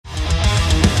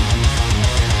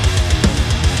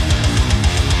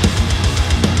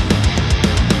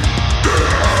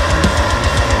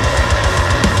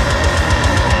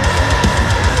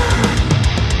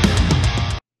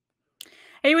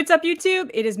What's up, YouTube?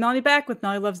 It is Melanie back with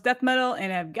Melanie Loves Death Metal,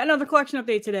 and I've got another collection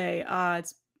update today.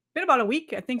 It's been about a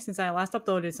week, I think, since I last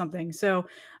uploaded something. So,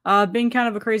 been kind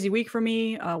of a crazy week for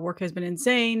me. Work has been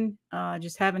insane.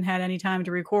 Just haven't had any time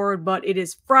to record, but it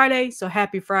is Friday, so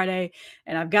happy Friday.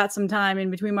 And I've got some time in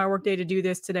between my workday to do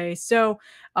this today. So,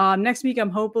 next week, I'm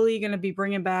hopefully going to be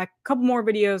bringing back a couple more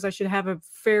videos. I should have a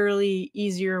fairly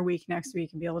easier week next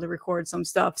week and be able to record some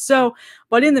stuff. So,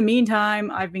 but in the meantime,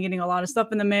 I've been getting a lot of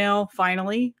stuff in the mail,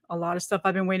 finally. A lot of stuff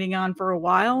I've been waiting on for a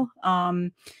while.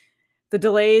 The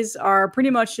delays are pretty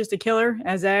much just a killer,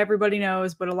 as everybody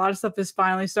knows, but a lot of stuff is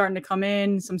finally starting to come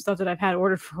in. Some stuff that I've had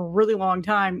ordered for a really long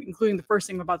time, including the first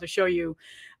thing I'm about to show you.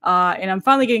 And I'm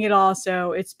finally getting it all,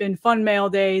 so it's been fun mail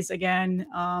days again.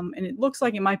 And it looks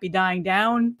like it might be dying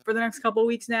down for the next couple of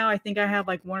weeks now. I think I have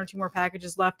like 1 or 2 more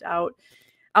packages left out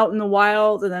in the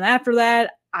wild. And then after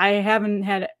that, I haven't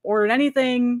had ordered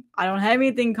anything. I don't have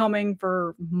anything coming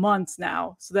for months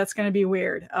now. So that's going to be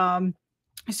weird.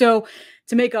 So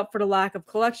to make up for the lack of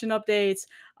collection updates,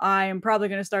 I am probably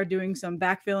going to start doing some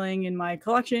backfilling in my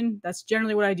collection. That's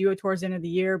generally what I do towards the end of the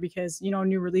year because, you know,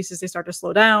 new releases, they start to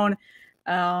slow down.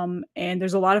 And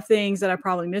there's a lot of things that I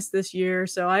probably missed this year.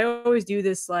 So I always do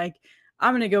this, like,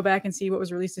 I'm going to go back and see what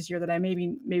was released this year that I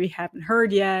maybe haven't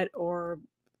heard yet or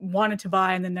wanted to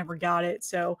buy and then never got it.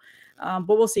 So, but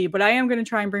we'll see. But I am going to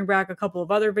try and bring back a couple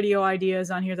of other video ideas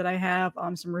on here that I have,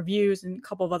 some reviews and a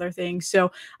couple of other things.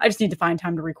 So I just need to find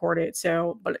time to record it.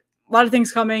 So, but a lot of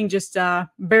things coming. Just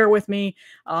bear with me.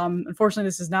 Unfortunately,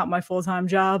 this is not my full-time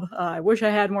job. I wish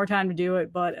I had more time to do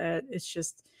it, but it's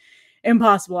just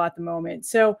impossible at the moment.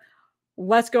 So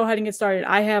let's go ahead and get started.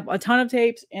 I have a ton of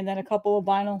tapes and then a couple of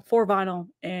vinyl, 4 vinyl,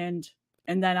 and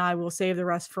then I will save the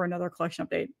rest for another collection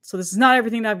update. So this is not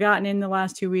everything that I've gotten in the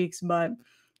last 2 weeks, but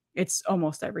it's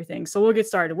almost everything. So we'll get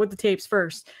started with the tapes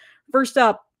first. First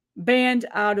up, band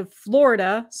out of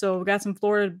Florida. So we've got some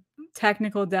Florida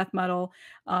technical death metal.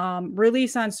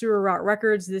 Released on Sewer Rot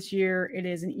Records this year. It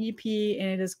is an EP and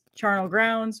it is Charnel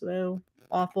Grounds. Well,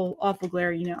 awful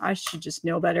glare. You know, I should just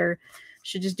know better.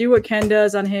 Should just do what Ken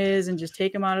does on his and just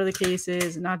take them out of the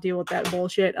cases and not deal with that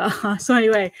bullshit. So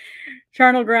anyway,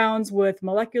 Charnel Grounds with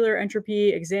Molecular Entropy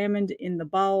examined in the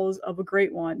bowels of a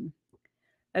great one.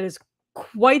 That is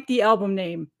quite the album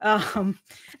name.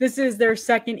 This is their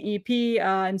second EP,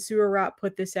 and Sewer Rot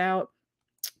put this out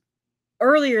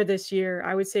earlier this year.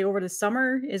 I would say over the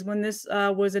summer is when this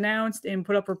was announced and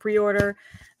put up for pre-order.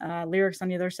 Lyrics on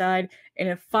the other side, and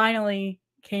it finally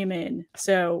came in.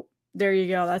 So there you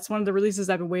go. That's one of the releases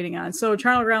I've been waiting on. So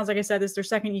Charnel Grounds, like I said, this is their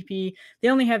second EP. They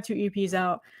only have 2 EPs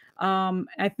out.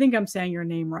 I think I'm saying your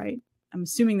name right. I'm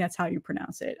assuming that's how you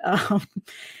pronounce it.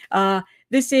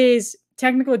 This is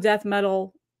technical death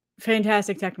metal,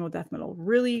 fantastic technical death metal.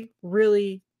 Really,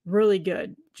 really, really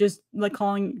good. Just like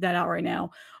calling that out right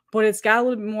now. But it's got a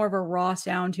little bit more of a raw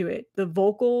sound to it. The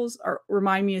vocals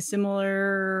remind me of a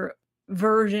similar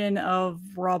version of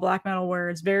raw black metal where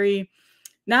it's very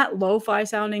not lo-fi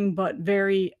sounding, but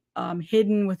very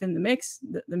hidden within the mix.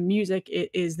 The music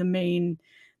is the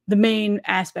main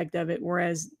aspect of it,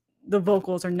 whereas the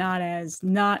vocals are not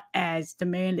as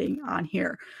demanding on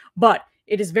here. But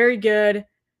it is very good.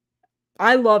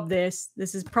 I love this.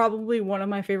 This is probably one of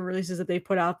my favorite releases that they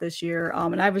put out this year.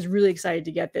 And I was really excited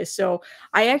to get this. So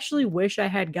I actually wish I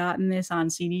had gotten this on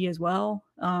CD as well.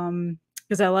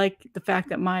 Because I like the fact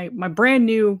that my brand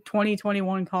new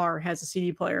 2021 car has a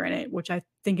CD player in it, which I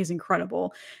think is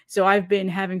incredible. So I've been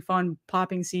having fun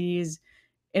popping CDs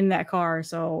in that car.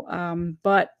 So,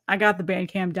 but I got the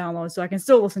Bandcamp download, so I can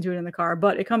still listen to it in the car.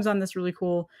 But it comes on this really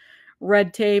cool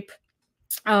red tape.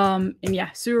 And yeah,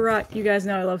 Sewer Rot, you guys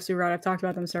know I love Sewer Rot. I've talked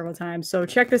about them several times. So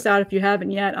check this out if you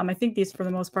haven't yet. I think these, for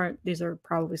the most part, these are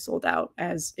probably sold out,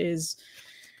 as is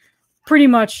pretty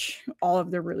much all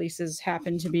of their releases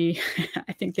happen to be.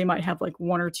 I think they might have like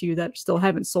 1 or 2 that still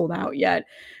haven't sold out yet.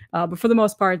 But for the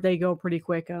most part, they go pretty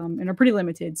quick and are pretty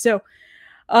limited. So,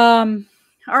 all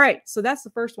right. So that's the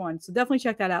first one. So definitely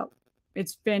check that out.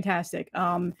 It's fantastic.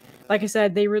 Like I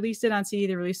said, they released it on CD.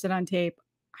 They released it on tape.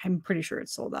 I'm pretty sure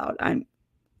it's sold out.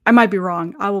 I might be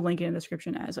wrong. I will link it in the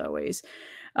description as always.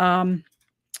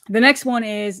 The next one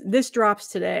is, this drops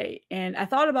today. And I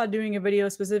thought about doing a video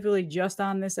specifically just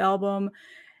on this album.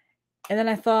 And then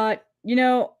I thought, you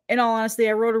know, in all honesty,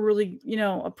 I wrote a really, you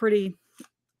know, a pretty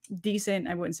decent,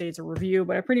 I wouldn't say it's a review,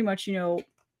 but I pretty much, you know,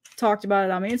 talked about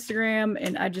it on my Instagram.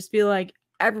 And I just feel like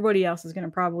everybody else is going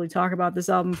to probably talk about this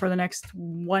album for the next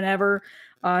whenever.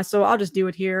 So I'll just do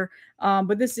it here.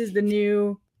 But this is the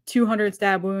new 200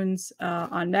 Stab Wounds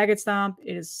on Maggot Stomp.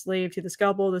 It is Slave to the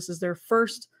Scalpel. This is their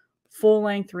first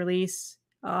full-length release.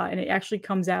 and it actually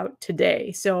comes out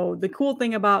today. So the cool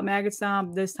thing about Maggot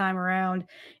Stomp this time around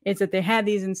is that they had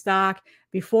these in stock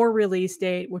before release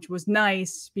date, which was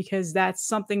nice because that's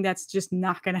something that's just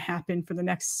not going to happen for the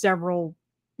next several,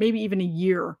 maybe even a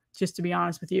year, just to be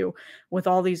honest with you, with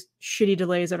all these shitty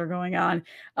delays that are going on.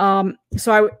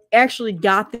 So I actually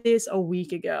got this a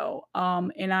week ago,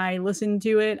 and I listened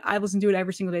to it. I've listened to it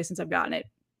every single day since I've gotten it.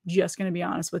 Just going to be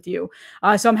honest with you.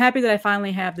 So I'm happy that I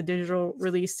finally have the digital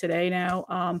release today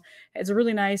now. It's a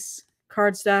really nice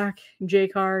cardstock, J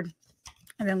card,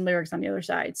 and then lyrics on the other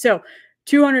side. So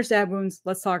 200 stab wounds.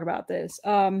 Let's talk about this.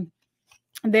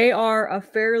 They are a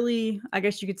fairly, I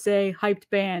guess you could say, hyped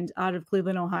band out of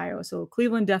Cleveland, Ohio. So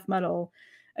Cleveland death metal,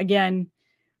 again,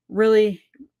 really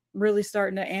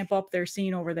starting to amp up their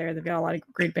scene over there. They've got a lot of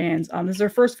great bands. This is their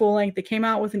first full length. They came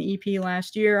out with an EP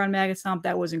last year on Maggot Stomp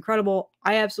that was incredible.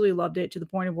 I absolutely loved it to the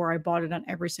point of where I bought it on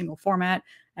every single format.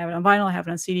 I have it on vinyl, I have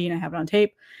it on CD, and I have it on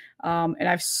tape. And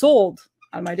I've sold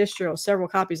on my distro several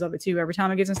copies of it too. Every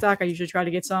time it gets in stock, I usually try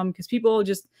to get some because people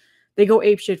just, they go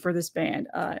ape shit for this band.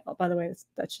 Oh, by the way,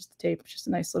 that's just the tape. It's just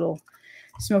a nice little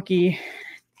smoky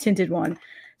tinted one.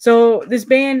 So this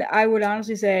band, I would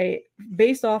honestly say,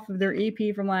 based off of their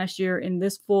EP from last year and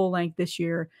this full length this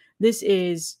year, this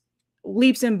is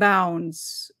leaps and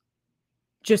bounds,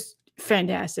 just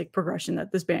fantastic progression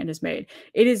that this band has made.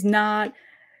 It is not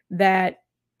that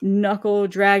knuckle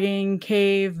dragging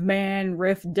caveman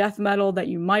riff death metal that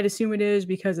you might assume it is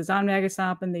because it's on Maggot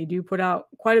Stomp and they do put out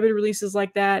quite a bit of releases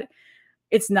like that.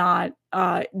 It's not.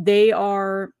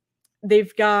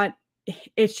 They've got,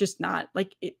 it's just not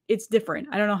like it's different.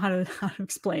 I don't know how to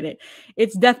explain it.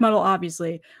 It's death metal,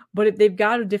 obviously, but they've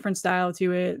got a different style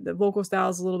to it. The vocal style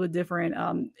is a little bit different.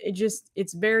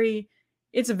 It's a very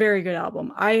good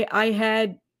album.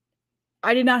 I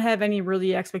did not have any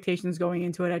really expectations going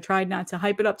into it. I tried not to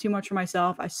hype it up too much for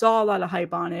myself. I saw a lot of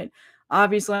hype on it.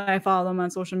 Obviously, I follow them on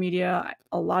social media.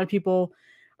 A lot of people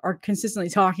are consistently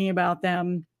talking about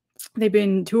them. They've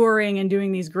been touring and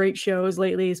doing these great shows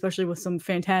lately, especially with some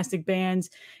fantastic bands.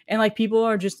 And like people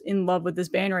are just in love with this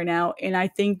band right now. And I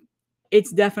think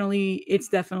it's definitely,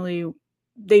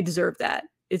 they deserve that.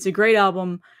 It's a great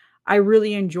album. I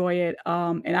really enjoy it.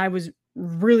 And I was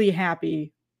really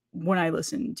happy when I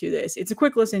listened to this. It's a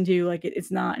quick listen to, like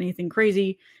it's not anything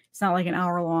crazy. It's not like an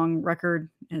hour-long record,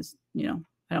 as you know,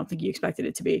 I don't think you expected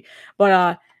it to be.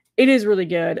 But it is really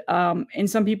good. And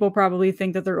some people probably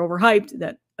think that they're overhyped,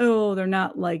 that, oh, they're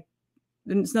not like,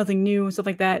 it's nothing new, stuff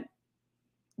like that.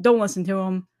 Don't listen to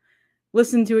them.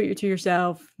 Listen to it to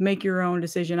yourself. Make your own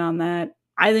decision on that.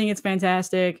 I think it's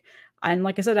fantastic. And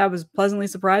like I said, I was pleasantly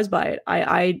surprised by it.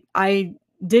 I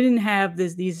didn't have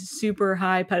these super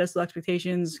high pedestal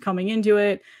expectations coming into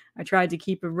it. I tried to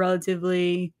keep a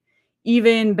relatively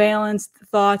even, balanced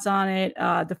thoughts on it.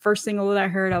 The first single that I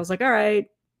heard, I was like, all right,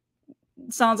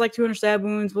 sounds like 200 stab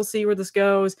wounds. We'll see where this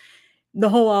goes. The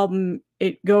whole album,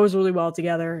 it goes really well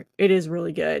together. It is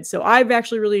really good. So I've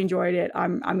actually really enjoyed it.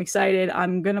 I'm excited.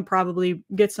 I'm going to probably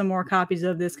get some more copies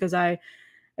of this because I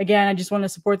just want to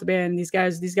support the band. These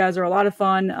guys are a lot of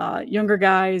fun. Younger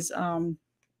guys,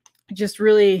 just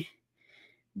really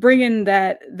bringing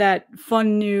that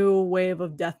fun new wave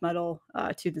of death metal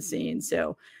to the scene.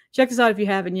 So check this out if you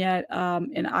haven't yet.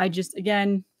 And I just,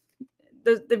 again,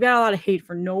 they've got a lot of hate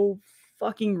for no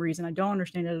fucking reason. I don't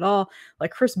understand it at all. Like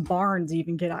Chris Barnes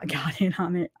even got in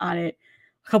on it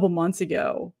a couple months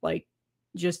ago. Like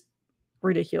just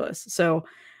ridiculous. So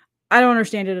I don't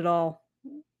understand it at all.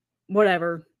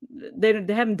 Whatever. They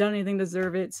haven't done anything to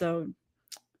deserve it. So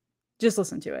just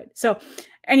listen to it. So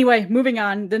anyway, moving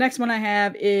on. The next one I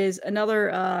have is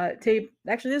another tape.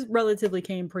 Actually, this relatively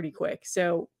came pretty quick.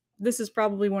 So this is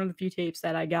probably one of the few tapes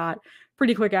that I got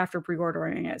pretty quick after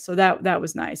pre-ordering it. So that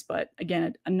was nice. But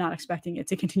again, I'm not expecting it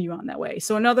to continue on that way.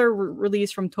 So another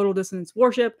release from Total Dissonance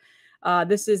Worship.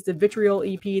 This is the Vitriol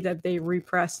EP that they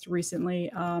repressed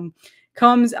recently.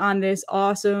 Comes on this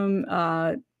awesome,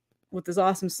 with this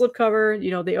awesome slipcover. You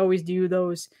know, they always do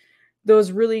those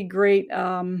really great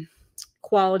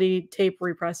quality tape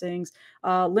repressings.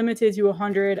 Limited to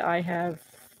 100. I have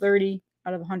 30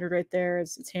 out of 100 right there.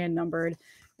 It's hand numbered.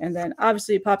 And then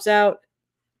obviously it pops out.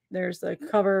 There's the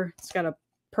cover. It's got a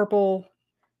purple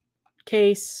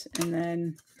case, and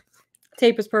then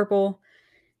tape is purple.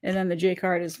 And then the J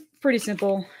card is pretty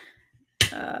simple.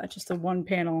 Just a one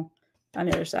panel on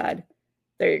the other side.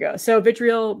 There you go. So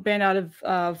Vitriol, band out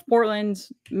of Portland,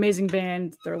 amazing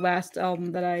band. Their last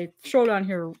album that I showed on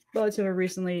here relatively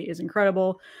recently is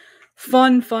incredible.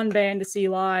 Fun band to see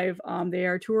live. They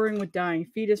are touring with Dying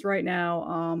Fetus right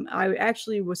now. I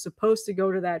actually was supposed to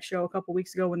go to that show a couple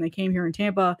weeks ago when they came here in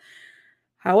Tampa.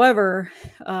 However,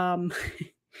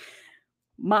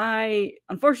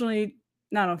 unfortunately,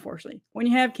 not unfortunately, when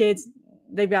you have kids,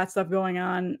 they've got stuff going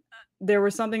on. There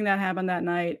was something that happened that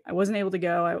night. I wasn't able to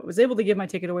go. I was able to give my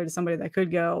ticket away to somebody that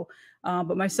could go.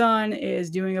 But my son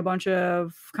is doing a bunch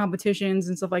of competitions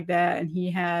and stuff like that. And he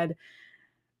had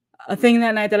a thing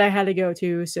that night that I had to go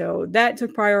to. So that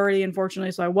took priority,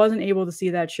 unfortunately. So I wasn't able to see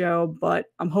that show, but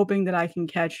I'm hoping that I can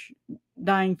catch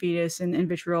Dying Fetus and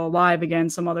Vitriol live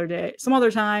again some other day, some other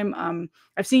time.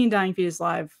 I've seen Dying Fetus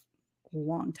live a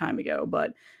long time ago, but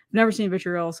I've never seen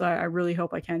Vitriol. So I really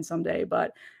hope I can someday.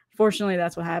 But fortunately,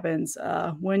 that's what happens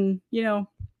when, you know,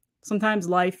 sometimes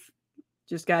life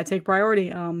just got to take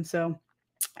priority. So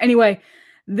anyway,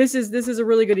 this is a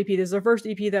really good EP. This is our first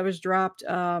EP that was dropped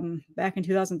back in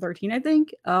 2013, I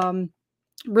think.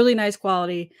 Really nice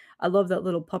quality. I love that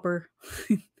little pupper.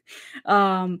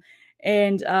 Yeah,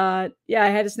 I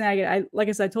had to snag it. Like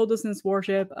I said, I told Distance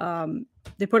Worship.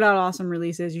 They put out awesome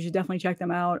releases. You should definitely check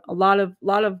them out. A lot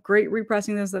of great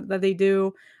repressing that they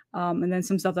do. And then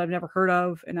some stuff that I've never heard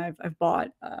of and I've bought,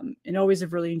 and always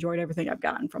have really enjoyed everything I've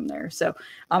gotten from there. So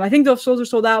I think those shows are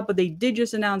sold out, but they did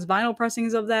just announce vinyl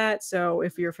pressings of that. So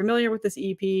if you're familiar with this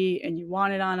EP and you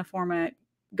want it on a format,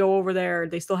 go over there.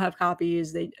 They still have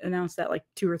copies. They announced that like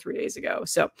 2 or 3 days ago.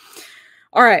 So,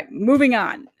 all right, moving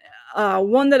on.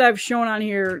 One that I've shown on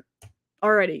here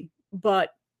already,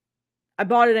 but I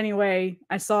bought it anyway.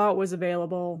 I saw it was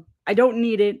available. I don't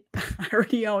need it. I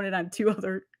already own it on 2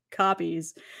 other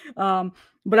copies,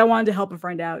 but I wanted to help a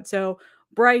friend out. So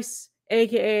Bryce,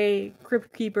 aka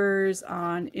Crypt Keepers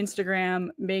on Instagram,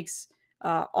 makes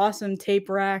awesome tape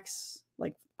racks,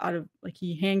 like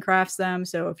he handcrafts them.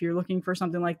 So if you're looking for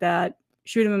something like that,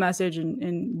 shoot him a message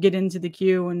and get into the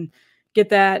queue and get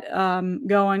that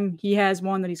going. He has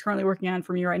one that he's currently working on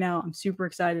for me right now. I'm super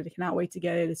excited. I cannot wait to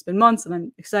get it. It's been months and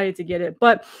I'm excited to get it.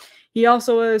 But he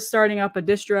also is starting up a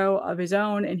distro of his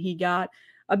own, and he got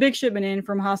a big shipment in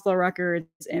from Hostile Records,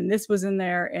 and this was in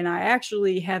there. And I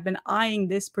actually have been eyeing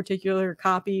this particular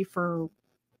copy for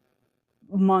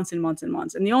months and months and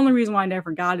months. And the only reason why I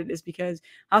never got it is because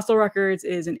Hostile Records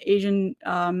is an Asian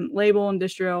label and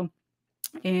distro,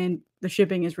 and the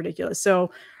shipping is ridiculous.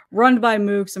 So run by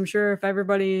Mooks. I'm sure if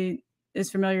everybody is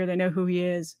familiar, they know who he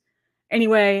is.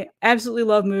 Anyway, absolutely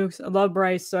love Mooks. I love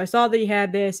Bryce. So I saw that he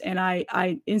had this, and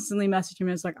I instantly messaged him.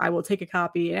 And it's like, I will take a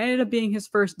copy. It ended up being his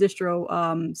first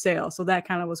distro sale. So that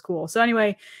kind of was cool. So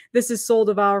anyway, this is Soul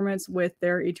Devourments with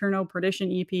their Eternal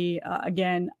Perdition EP.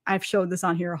 Again, I've showed this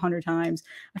on here 100 times.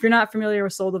 If you're not familiar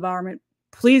with Soul Devourment,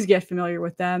 please get familiar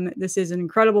with them. This is an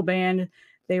incredible band.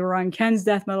 They were on Ken's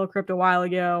Death Metal Crypt a while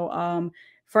ago.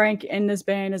 Frank in this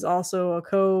band is also a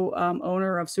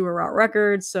co-owner of Sewer Route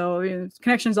Records, so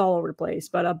connections all over the place.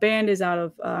 But a band is out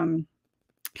of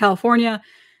California,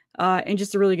 and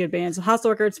just a really good band. So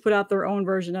Hostile Records put out their own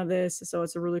version of this, so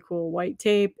it's a really cool white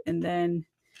tape. And then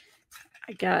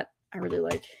I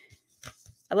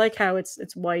like how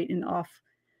it's white and off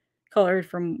colored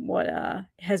from what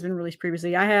has been released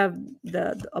previously. I have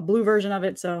a blue version of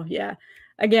it, so yeah.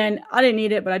 Again, I didn't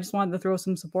need it, but I just wanted to throw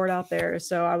some support out there.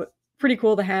 So pretty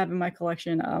cool to have in my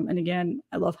collection. And again,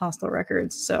 I love Hostile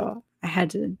Records, so I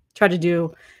had to try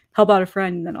to help out a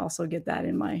friend and then also get that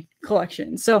in my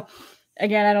collection. So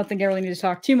again, I don't think I really need to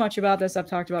talk too much about this. I've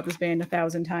talked about this band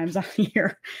 1,000 times on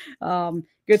here.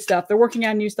 Good stuff. They're working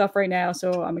on new stuff right now,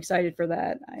 so I'm excited for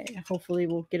that. I hopefully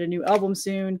will get a new album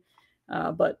soon.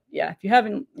 But yeah, if you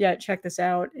haven't yet, check this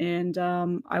out. And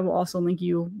I will also link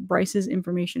you Bryce's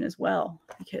information as well,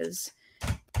 because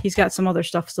he's got some other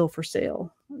stuff still for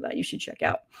sale that you should check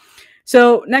out.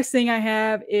 So next thing I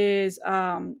have is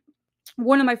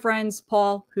one of my friends,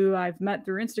 Paul, who I've met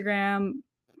through Instagram,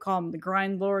 call him the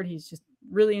Grind Lord. He's just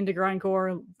really into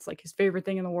grindcore. It's like his favorite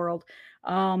thing in the world.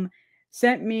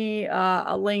 Sent me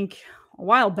a link a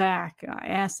while back. I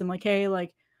asked him like, hey,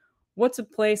 like, what's a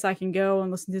place I can go and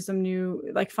listen to some new,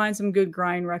 like find some good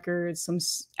grind records,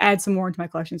 add some more into my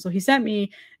collection. So he sent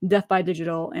me Death by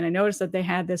Digital, and I noticed that they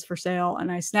had this for sale, and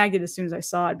I snagged it as soon as I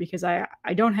saw it, because I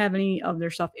don't have any of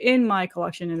their stuff in my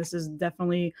collection. And this is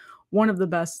definitely one of the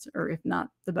best, or if not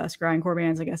the best, grindcore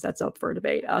bands. I guess that's up for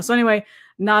debate. So anyway,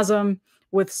 Nasum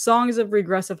with Songs of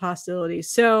Regressive Hostility.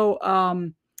 So,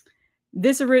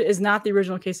 this is not the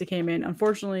original case that came in.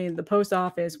 Unfortunately, the post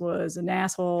office was an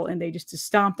asshole, and they just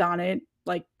stomped on it,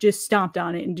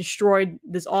 and destroyed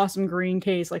this awesome green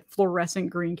case, like fluorescent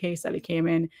green case that it came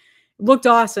in. It looked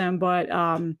awesome, but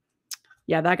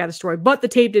yeah, that got destroyed. But the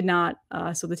tape did not.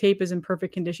 So the tape is in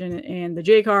perfect condition, and the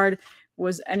J card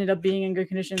ended up being in good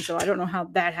condition. So I don't know how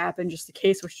that happened. Just the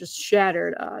case was just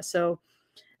shattered. So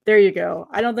there you go.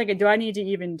 I don't think do I need to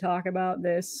even talk about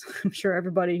this? I'm sure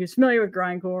everybody who's familiar with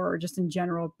grindcore or just in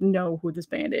general know who this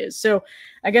band is. So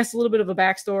I guess a little bit of a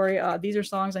backstory. These are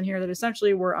songs on here that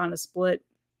essentially were on a split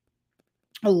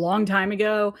a long time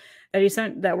ago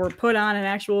that were put on an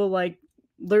actual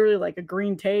literally like a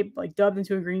green tape, like dubbed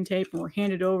into a green tape, and were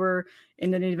handed over,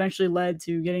 and then it eventually led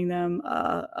to getting them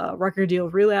a record deal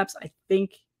with Relapse. I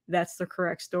think that's the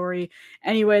correct story.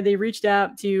 Anyway, they reached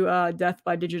out to Death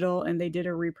by Digital, and they did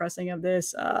a repressing of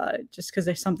this just because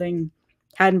there's something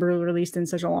hadn't been released in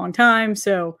such a long time.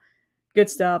 So good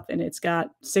stuff, and it's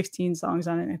got 16 songs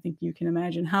on it. I think you can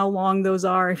imagine how long those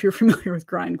are if you're familiar with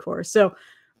grindcore. So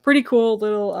pretty cool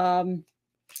little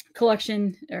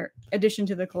collection or addition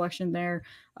to the collection there.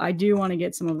 I do want to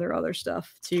get some of their other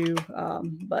stuff too,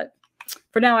 but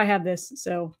for now I have this.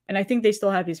 So, and I think they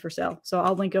still have these for sale, so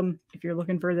I'll link them if you're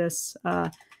looking for this.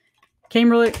 Came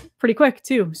really pretty quick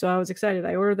too, so I was excited.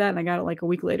 I ordered that and I got it like a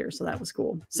week later, so that was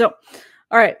cool. So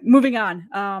all right, moving on.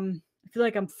 I feel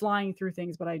like I'm flying through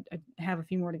things, but I have a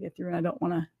few more to get through, and I don't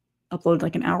want to upload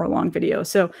like an hour-long video.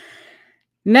 So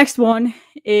next one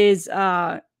is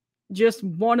just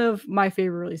one of my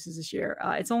favorite releases this year.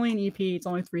 It's only an EP. It's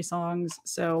only 3 songs,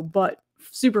 but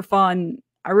super fun.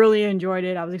 I really enjoyed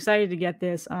it. I was excited to get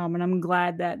this, and I'm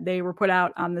glad that they were put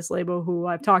out on this label who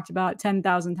I've talked about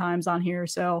 10,000 times on here,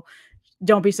 so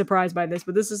don't be surprised by this.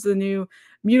 But this is the new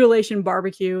Mutilation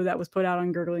BBQ that was put out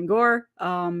on Gurgling Gore.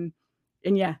 And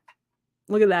yeah,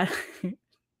 look at that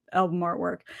album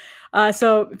artwork.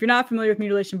 So if you're not familiar with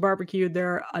Mutilation BBQ,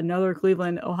 they're another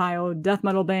Cleveland, Ohio death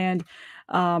metal band.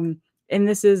 And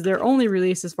this is their only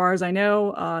release as far as I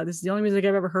know. This is the only music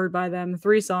I've ever heard by them.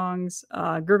 3 songs.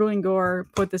 Gurgling Gore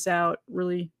put this out.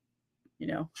 Really,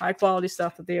 high quality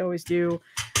stuff that they always do.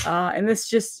 And this is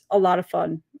just a lot of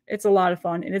fun. It's a lot of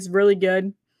fun, and it's really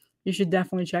good. You should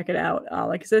definitely check it out.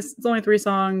 Like I said, it's only 3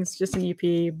 songs, just an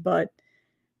EP, but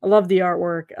I love the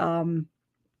artwork.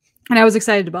 And I was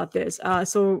excited about this.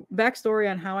 So backstory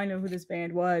on how I know who this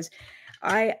band was.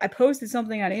 I posted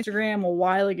something on Instagram a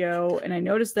while ago, and I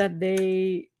noticed that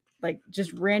they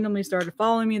just randomly started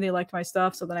following me. They liked my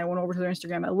stuff. So then I went over to their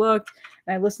Instagram. I looked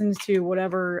and I listened to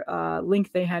whatever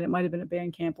link they had. It might've been a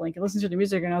Bandcamp link, and listened to the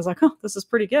music, and I was like, oh, this is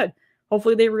pretty good.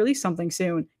 Hopefully they release something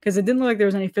soon, because it didn't look like there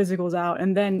was any physicals out.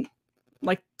 And then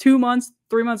 2 months,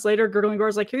 3 months later, Gurgling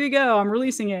Gore's like, here you go, I'm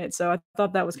releasing it. So I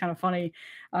thought that was kind of funny.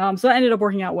 So that ended up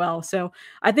working out well. So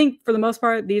I think for the most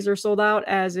part, these are sold out,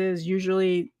 as is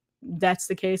usually that's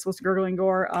the case with Gurgling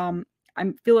Gore.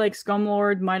 I feel like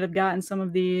Scumlord might have gotten some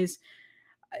of these.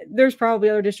 There's probably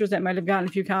other distros that might have gotten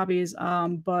a few copies.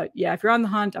 But yeah, if you're on the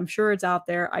hunt, I'm sure it's out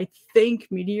there. I think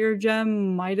Meteor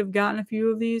Gem might have gotten a few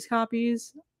of these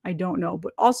copies. I don't know,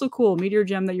 but also cool. Meteor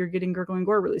Gem that you're getting Gurgling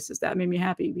Gore releases. That made me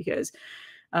happy, because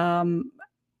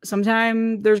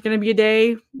sometime there's going to be a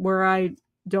day where I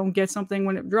don't get something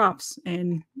when it drops,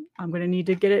 and I'm going to need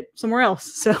to get it somewhere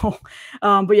else. So,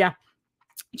 but yeah,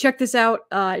 check this out.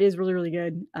 It is really, really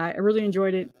good. I really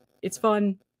enjoyed it. It's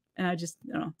fun. And I just,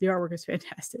 the artwork is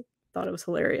fantastic. Thought it was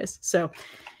hilarious. So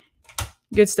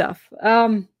good stuff.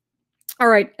 All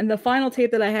right. And the final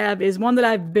tape that I have is one that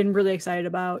I've been really excited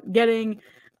about getting.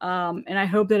 And I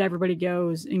hope that everybody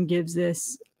goes and gives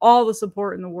this all the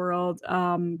support in the world,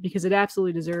 because it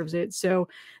absolutely deserves it. So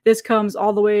this comes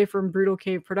all the way from Brutal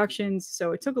Cave Productions.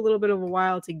 So it took a little bit of a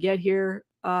while to get here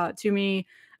to me.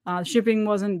 Shipping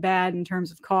wasn't bad in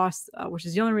terms of cost, which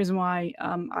is the only reason why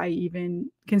I even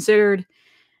considered.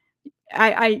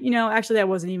 Actually that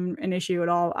wasn't even an issue at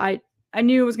all. I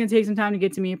knew it was going to take some time to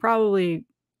get to me, probably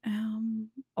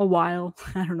a while.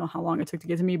 I don't know how long it took to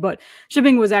get to me, but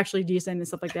shipping was actually decent and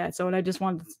stuff like that. So, and I just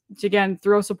wanted to again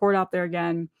throw support out there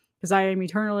again, because I am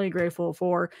eternally grateful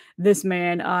for this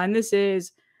man. And this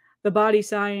is the Body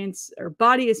Science, or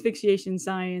Body Asphyxiation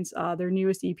Science, their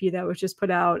newest EP that was just put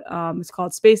out. It's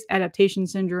called Space Adaptation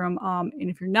Syndrome. And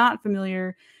if you're not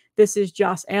familiar, this is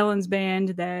Joss Allen's band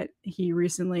that he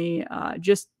recently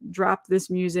just dropped this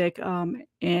music,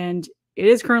 and it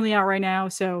is currently out right now.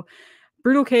 So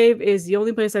Brutal Cave is the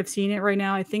only place I've seen it right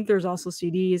now. I think there's also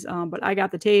CDs, but I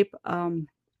got the tape, and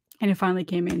it finally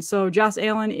came in. So Joss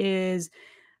Allen is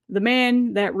the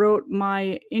man that wrote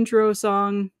my intro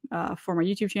song for my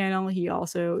YouTube channel. He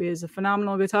also is a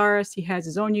phenomenal guitarist. He has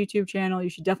his own YouTube channel. You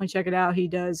should definitely check it out. He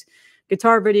does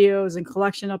guitar videos and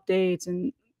collection updates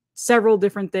and several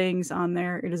different things on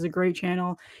there. It is a great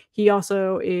channel. He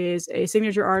also is a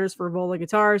signature artist for Vola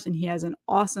Guitars, and he has an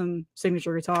awesome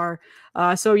signature guitar.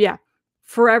 So yeah,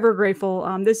 forever grateful.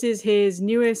 This is his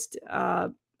newest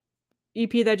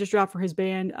EP that just dropped for his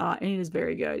band, and it is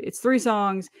very good. It's 3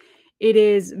 songs. It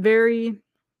is very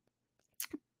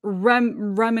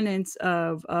remnants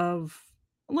of a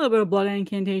little bit of Blood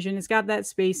Incantation. It's got that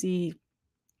spacey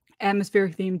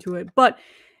atmospheric theme to it, but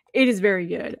it is very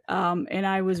good. And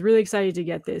I was really excited to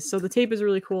get this. So the tape is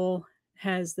really cool.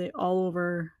 Has the all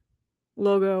over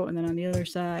logo, and then on the other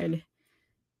side,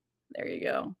 there you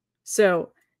go.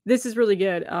 So this is really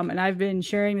good. And I've been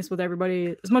sharing this with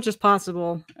everybody as much as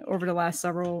possible over the last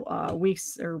several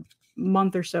weeks or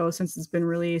month or so since it's been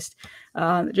released.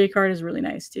 The J card is really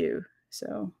nice too.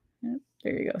 So yeah,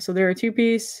 there you go. So they're a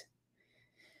 2-piece,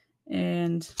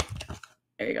 and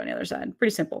there you go on the other side.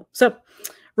 Pretty simple. So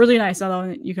really nice.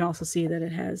 Although you can also see that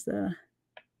it has the,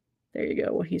 there you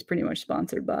go, what he's pretty much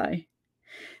sponsored by.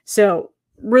 So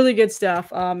really good stuff.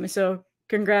 So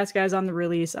congrats guys on the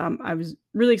release. I was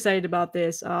really excited about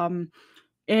this. And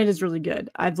it is really good.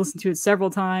 I've listened to it several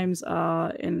times.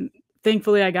 And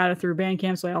thankfully I got it through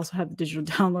Bandcamp. So I also have the digital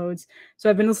downloads. So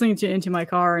I've been listening to it into my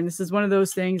car, and this is one of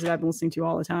those things that I've been listening to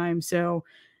all the time. So,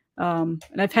 and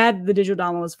I've had the digital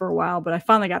downloads for a while, but I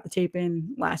finally got the tape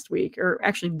in last week, or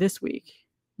actually this week.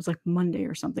 It was like Monday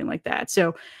or something like that.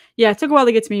 So yeah, it took a while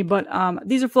to get to me, but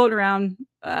these are floating around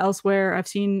elsewhere. I've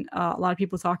seen a lot of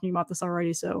people talking about this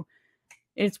already, so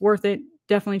it's worth it.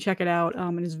 Definitely check it out.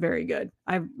 It is very good.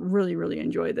 I really, really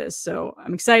enjoyed this, so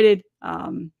I'm excited.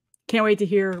 Can't wait to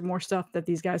hear more stuff that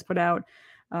these guys put out.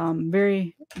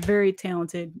 Very, very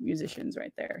talented musicians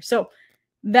right there. So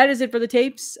that is it for the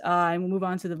tapes. And we'll move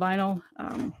on to the vinyl.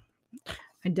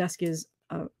 My desk is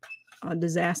a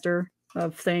disaster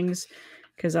of things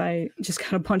because I just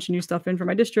got a bunch of new stuff in for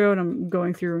my distro, and I'm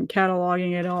going through and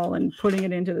cataloging it all and putting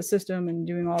it into the system and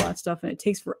doing all that stuff. And it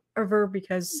takes forever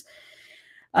because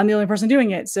I'm the only person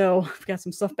doing it. So I've got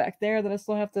some stuff back there that I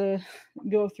still have to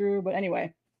go through. But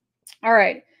anyway, all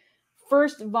right.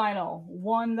 First vinyl,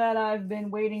 one that I've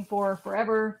been waiting for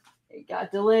forever. It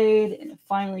got delayed and it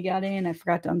finally got in. I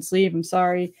forgot to unsleeve. I'm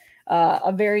sorry.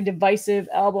 A very divisive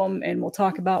album, and we'll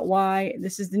talk about why.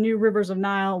 This is the new Rivers of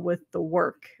Nile with The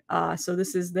Work. So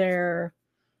this is their,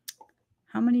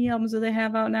 how many albums do they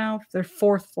have out now? Their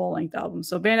 4th full-length album.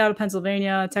 So band out of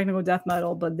Pennsylvania, technical death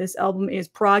metal, but this album is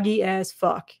proggy as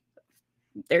fuck.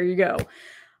 There you go.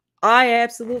 I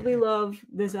absolutely love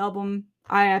this album.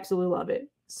 I absolutely love it.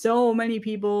 So many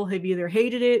people have either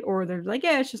hated it or they're like,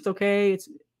 yeah, it's just okay.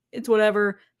 It's whatever.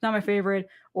 It's not my favorite,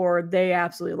 or they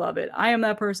absolutely love it. I am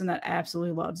that person that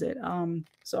absolutely loves it.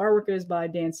 So artwork is by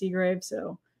Dan Seagrave.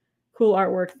 So cool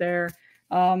artwork there.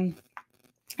 And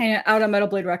out on Metal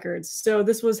Blade Records. So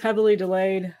this was heavily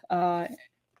delayed,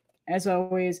 as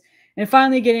always. And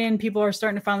finally get in. People are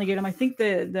starting to finally get them. I think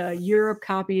the Europe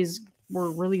copies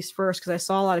were released first because I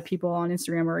saw a lot of people on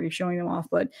Instagram already showing them off.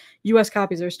 But US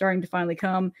copies are starting to finally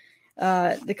come.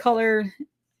 The color,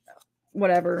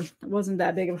 whatever. It wasn't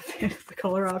that big of a fan of the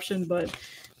color option, but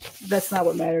that's not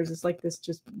what matters. It's like this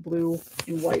just blue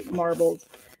and white marbled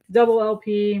double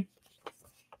LP.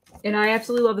 And I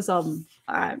absolutely love this album.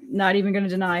 I'm not even going to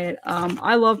deny it.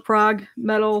 I love prog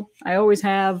metal. I always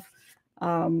have.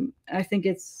 I think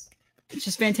it's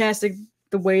just fantastic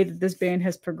the way that this band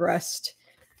has progressed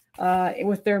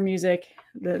with their music.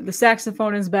 The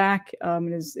saxophone is back.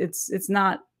 It's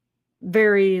not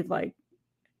very like,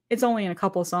 it's only in a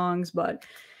couple songs, but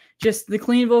just the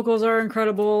clean vocals are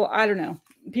incredible. I don't know.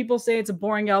 People say it's a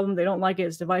boring album. They don't like it.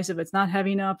 It's divisive. It's not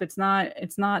heavy enough. It's not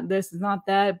this. It's not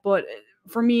that. But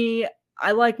for me,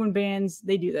 I like when bands,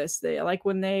 they do this. I like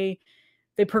when they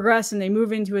progress and they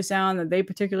move into a sound that they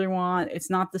particularly want. It's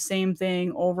not the same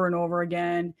thing over and over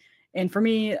again. And for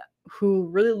me, who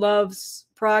really loves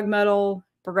prog metal,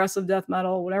 progressive death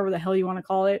metal, whatever the hell you want to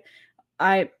call it,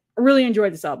 I really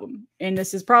enjoyed this album. And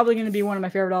this is probably going to be one of my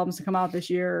favorite albums to come out this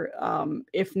year.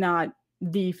 If not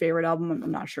the favorite album,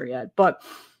 I'm not sure yet, but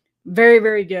very,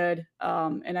 very good.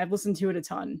 And I've listened to it a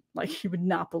ton, like you would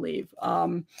not believe.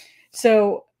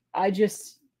 So I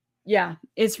just, yeah,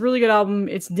 it's a really good album.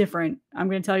 It's different. I'm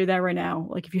going to tell you that right now.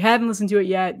 Like if you haven't listened to it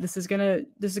yet, this is going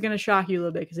to shock you a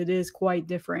little bit because it is quite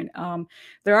different.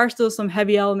 There are still some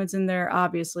heavy elements in there.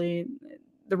 Obviously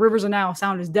the Rivers of Nile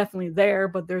sound is definitely there,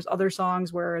 but there's other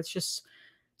songs where it's just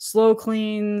slow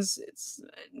cleans. It's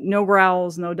no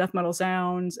growls, no death metal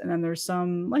sounds. And then there's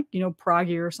some like,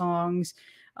 proggier songs.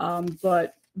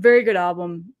 But very good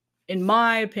album in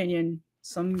my opinion.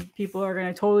 Some people are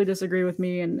going to totally disagree with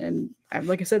me. And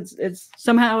like I said, it's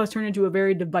somehow has turned into a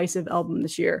very divisive album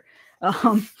this year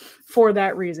for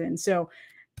that reason. So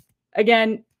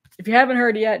again, if you haven't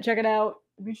heard it yet, check it out.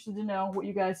 I'm interested to know what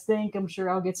you guys think. I'm sure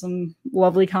I'll get some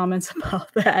lovely comments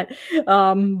about that.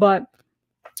 But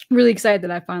really excited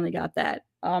that I finally got that.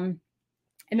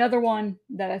 Another one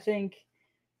that I think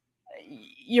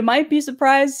you might be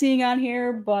surprised seeing on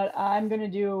here, but I'm going to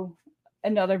do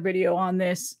another video on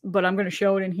this, but I'm going to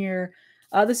show it in here.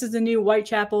 This is the new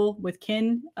Whitechapel with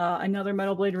Kin, another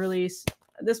Metal Blade release.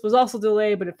 This was also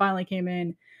delayed, but it finally came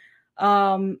in.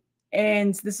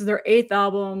 And this is their 8th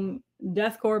album,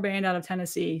 deathcore band out of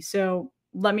Tennessee. So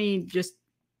let me just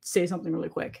say something really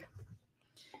quick.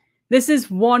 This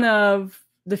is one of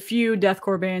the few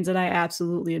deathcore bands that I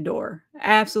absolutely adore.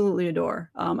 Absolutely adore.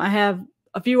 I have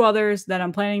a few others that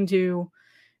I'm planning to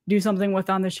do something with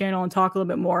on this channel and talk a little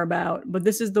bit more about, but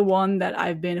this is the one that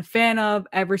I've been a fan of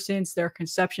ever since their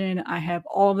conception. I have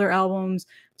all of their albums,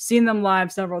 seen them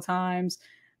live several times.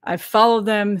 I've followed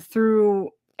them through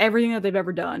everything that they've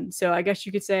ever done. So I guess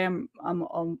you could say I'm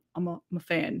a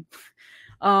fan.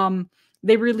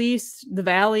 They released The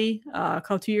Valley a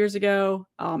couple 2 years ago,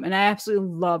 and I absolutely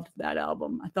loved that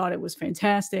album. I thought it was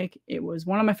fantastic. It was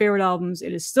one of my favorite albums.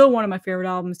 It is still one of my favorite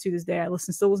albums to this day. I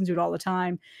still listen to it all the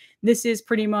time. This is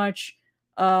pretty much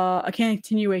a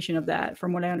continuation of that,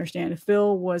 from what I understand.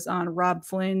 Phil was on Rob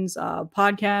Flynn's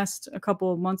podcast a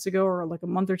couple of months ago, or like a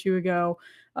month or two ago,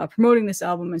 promoting this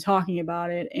album and talking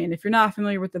about it. And if you're not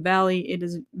familiar with The Valley, it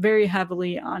is very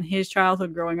heavily on his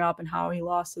childhood growing up and how he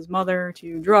lost his mother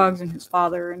to drugs and his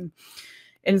father. And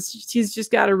he's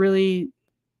just got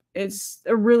it's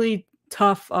a really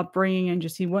tough upbringing, and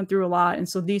just he went through a lot. And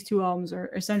so these two albums are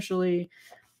essentially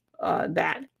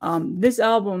that. This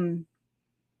album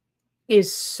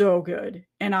is so good.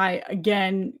 And I,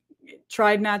 again,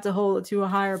 tried not to hold it to a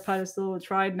higher pedestal,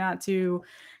 tried not to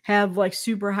have like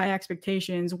super high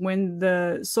expectations. When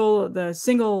the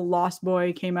single Lost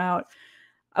Boy came out,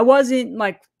 I wasn't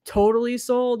like totally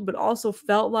sold, but also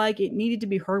felt like it needed to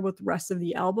be heard with the rest of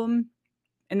the album.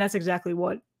 And that's exactly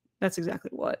what.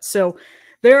 So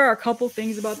there are a couple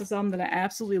things about this album that I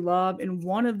absolutely love. And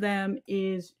one of them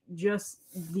is just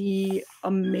the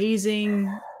amazing,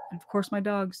 of course, my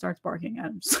dog starts barking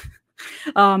at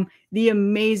him. The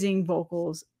amazing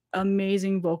vocals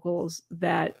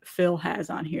that Phil has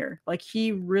on here. Like,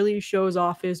 he really shows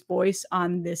off his voice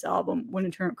on this album when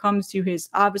it comes to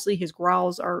obviously his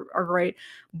growls are great,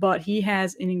 but he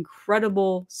has an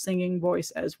incredible singing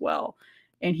voice as well.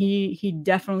 And he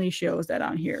definitely shows that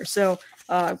on here. So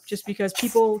just because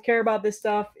people care about this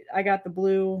stuff, I got the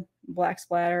blue, black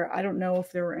splatter. I don't know if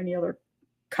there were any other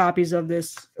copies of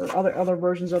this or other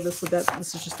versions of this, but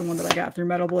this is just the one that I got through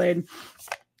Metal Blade.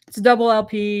 It's a double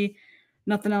LP,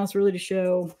 nothing else really to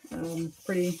show.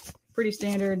 Pretty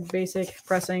standard, basic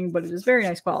pressing, but it is very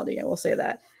nice quality, I will say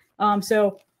that.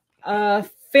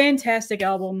 Fantastic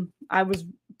album. I was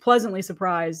pleasantly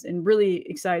surprised and really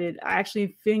excited. I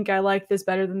actually think I like this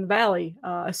better than The Valley.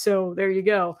 So there you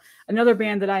go. Another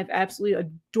band that I've absolutely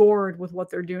adored with what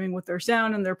they're doing with their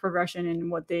sound and their progression and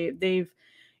what they've.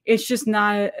 It's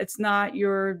not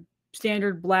your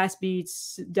standard blast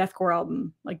beats deathcore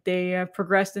album. Like, they have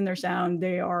progressed in their sound.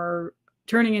 They are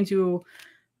turning into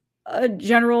a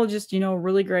general, just,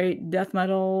 really great death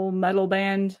metal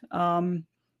band. And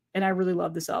I really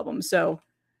love this album. So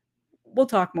we'll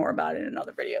talk more about it in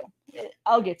another video.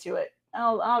 I'll get to it.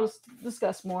 I'll just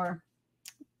discuss more.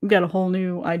 We've got a whole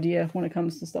new idea when it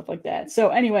comes to stuff like that. So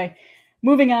anyway,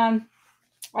 moving on.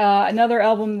 Another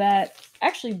album that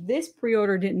actually this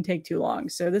pre-order didn't take too long.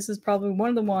 So this is probably one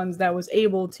of the ones that was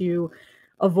able to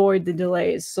avoid the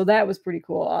delays. So that was pretty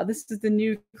cool. This is the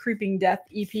new Creeping Death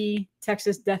EP,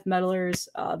 Texas Death Metalers.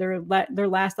 Their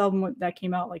last album that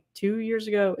came out like 2 years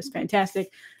ago is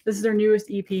fantastic. This is their newest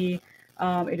EP.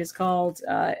 It is called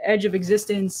Edge of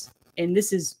Existence, and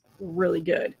this is really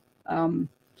good. And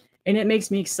it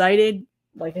makes me excited.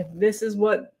 Like, if this is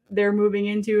what they're moving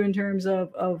into in terms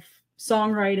of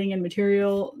songwriting and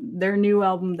material, their new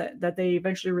album that they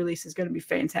eventually release is going to be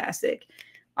fantastic.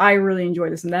 I really enjoy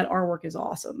this, and that artwork is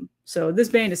awesome. So this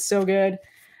band is so good.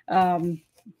 I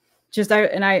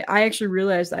actually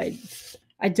realized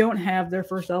I don't have their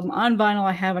first album on vinyl.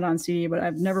 I have it on CD, but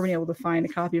I've never been able to find a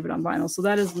copy of it on vinyl. So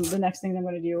that is the next thing I'm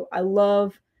going to do. I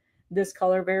love this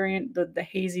color variant. The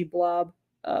hazy blob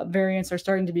variants are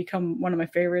starting to become one of my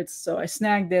favorites. So I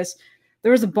snagged this.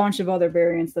 There was a bunch of other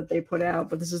variants that they put out,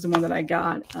 but this is the one that I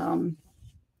got.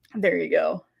 There you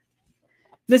go.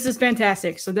 This is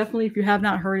fantastic. So definitely, if you have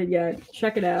not heard it yet,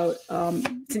 check it out.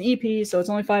 It's an EP, so it's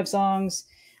only 5 songs,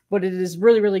 but it is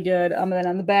really, really good. And then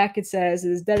on the back, it says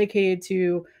it is dedicated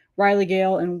to Riley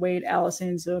Gale and Wade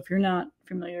Allison. So if you're not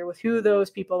familiar with who those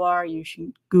people are, you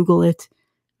should Google it.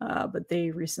 But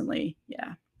they recently,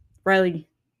 Riley,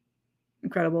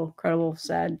 incredible,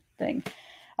 sad thing.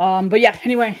 But yeah,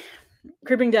 anyway,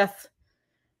 Creeping Death.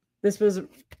 This was a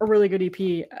really good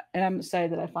EP, and I'm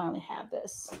excited that I finally have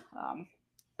this.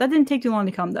 That didn't take too long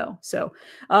to come though. So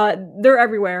they're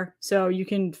everywhere. So you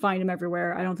can find them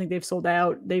everywhere. I don't think they've sold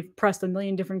out. They've pressed a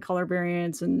million different color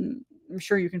variants, and I'm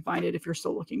sure you can find it if you're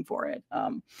still looking for it.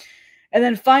 And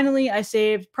then finally, I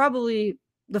saved probably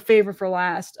the favorite for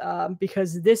last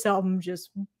because this album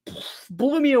just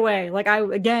blew me away. Like I,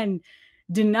 again,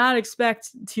 did not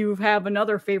expect to have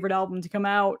another favorite album to come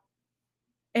out.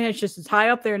 And it's high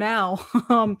up there now.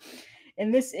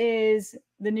 And this is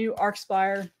the new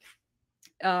Archspire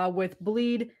with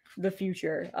Bleed the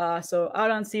Future. So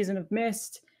out on Season of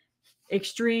Mist,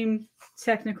 extreme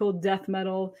technical death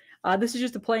metal. This is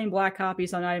just a plain black copy,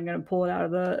 so I'm not even going to pull it out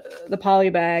of the poly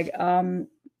bag.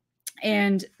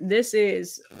 And this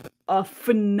is a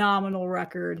phenomenal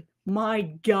record. My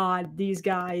God, these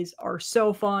guys are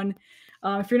so fun.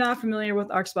 If you're not familiar with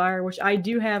Archspire, which I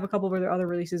do have a couple of their other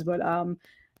releases, but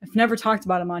I've never talked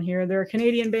about them on here. They're a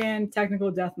Canadian band,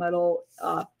 technical death metal,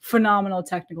 phenomenal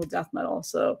technical death metal.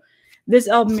 So this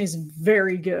album is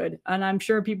very good, and I'm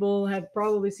sure people have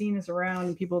probably seen this around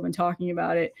and people have been talking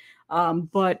about it.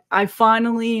 But I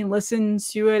finally listened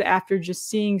to it after just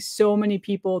seeing so many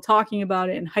people talking about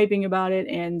it and hyping about it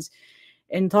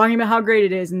and talking about how great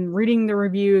it is and reading the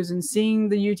reviews and seeing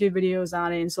the YouTube videos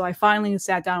on it. And so I finally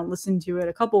sat down and listened to it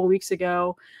a couple of weeks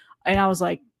ago, and I was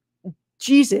like,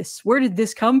 Jesus, where did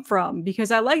this come from? Because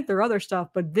I like their other stuff,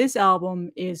 but this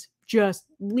album is just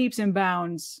leaps and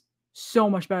bounds so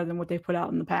much better than what they've put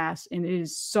out in the past. And it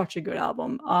is such a good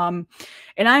album.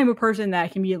 And I am a person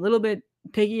that can be a little bit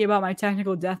picky about my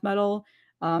technical death metal.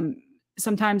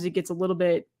 Sometimes it gets a little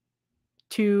bit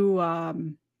too,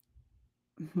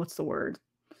 what's the word?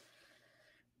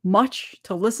 Much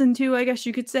to listen to, I guess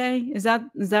you could say. Is that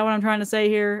what I'm trying to say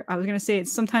here? I was going to say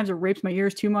sometimes it rapes my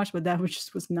ears too much, but that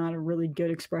was not a really good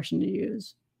expression to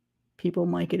use. People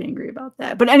might get angry about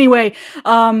that. But anyway,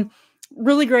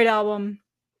 really great album.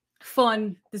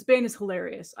 Fun. This band is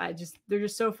hilarious. They're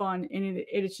just so fun, and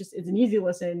it's an easy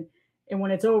listen. And when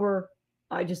it's over,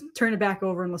 I just turn it back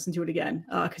over and listen to it again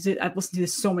because I've listened to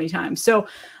this so many times. So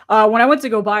when I went to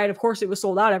go buy it, of course, it was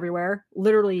sold out everywhere,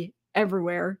 literally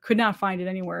everywhere. Could not find it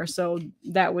anywhere. So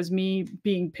that was me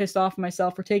being pissed off at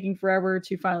myself for taking forever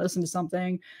to finally listen to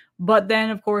something. But then,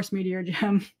 of course, Meteor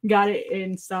Gem got it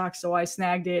in stock, so I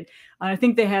snagged it. I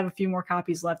think they have a few more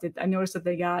copies left. I noticed that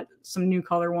they got some new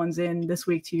color ones in this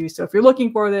week too. So if you're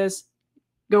looking for this,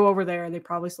 go over there. They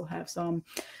probably still have some.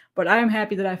 But I am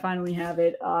happy that I finally have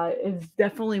it. It's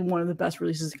definitely one of the best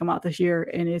releases to come out this year,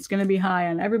 and it's going to be high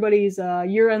on everybody's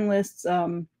year-end lists.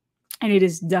 And it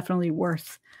is definitely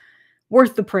worth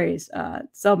the praise.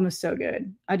 This album is so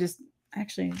good.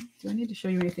 Actually, do I need to show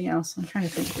you anything else? I'm trying to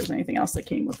think if there's anything else that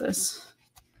came with this.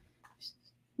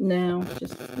 No,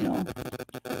 just,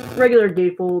 regular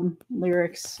gatefold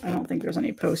lyrics. I don't think there's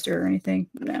any poster or anything.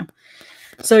 No.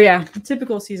 So yeah,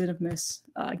 typical Season of Mist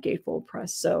gatefold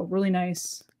press. So really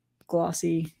nice,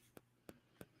 glossy.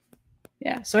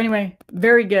 Yeah. So anyway,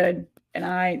 very good. And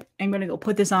I am going to go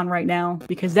put this on right now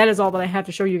because that is all that I have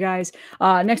to show you guys.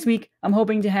 Next week, I'm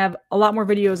hoping to have a lot more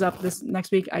videos up this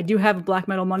next week. I do have a Black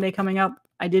Metal Monday coming up.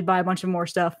 I did buy a bunch of more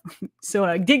stuff. So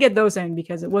I did get those in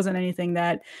because it wasn't anything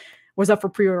that was up for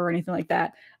pre-order or anything like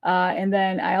that. And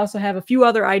then I also have a few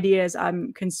other ideas.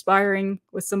 I'm conspiring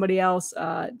with somebody else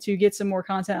to get some more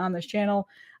content on this channel.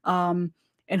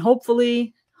 And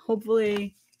hopefully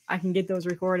I can get those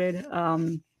recorded.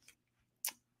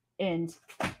 And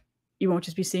you won't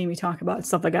just be seeing me talk about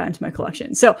stuff I got into my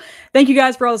collection. So thank you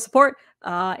guys for all the support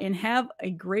and have a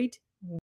great